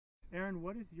Aaron,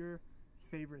 what is your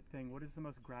favorite thing? What is the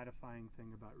most gratifying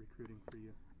thing about recruiting for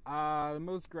you? The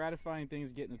most gratifying thing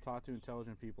is getting to talk to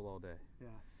intelligent people all day.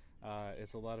 Yeah.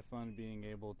 It's a lot of fun being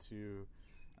able to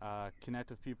connect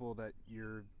with people that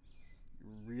you're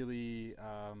really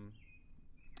on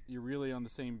the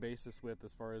same basis with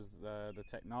as far as the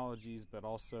technologies, but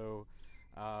also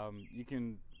you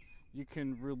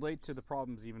can relate to the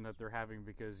problems even that they're having,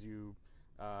 because you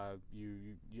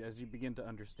as you begin to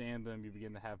understand them, you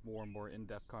begin to have more and more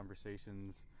in-depth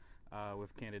conversations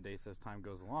with candidates as time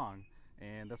goes along,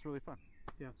 and that's really fun.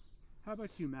 Yeah. How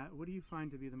about you, Matt? What do you find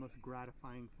to be the most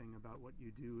gratifying thing about what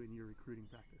you do in your recruiting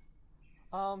practice?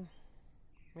 I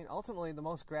mean, ultimately, the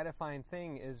most gratifying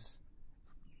thing is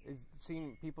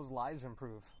seeing people's lives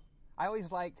improve. I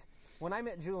always liked, when I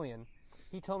met Julian,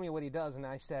 he told me what he does, and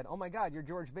I said, "Oh my God, you're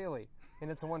George Bailey, and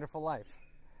It's a Wonderful Life."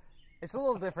 It's a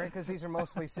little different because these are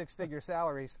mostly six-figure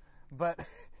salaries, but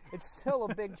it's still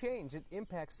a big change. It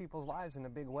impacts people's lives in a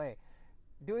big way.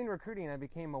 Doing recruiting, I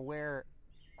became aware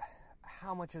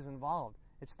how much is involved.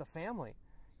 It's the family.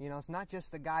 You know, it's not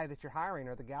just the guy that you're hiring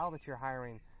or the gal that you're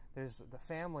hiring. There's the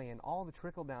family and all the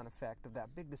trickle-down effect of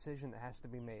that big decision that has to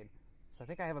be made. So I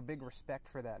think I have a big respect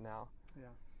for that now.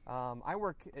 Yeah. I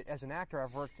work, as an actor,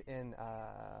 I've worked in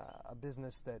a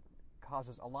business that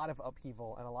causes a lot of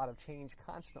upheaval and a lot of change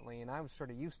constantly, and I was sort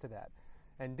of used to that.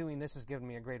 And doing this has given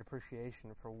me a great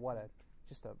appreciation for what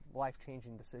just a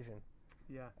life-changing decision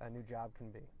a new job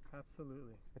can be.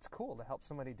 Absolutely. It's cool to help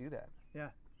somebody do that. Yeah.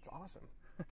 It's awesome.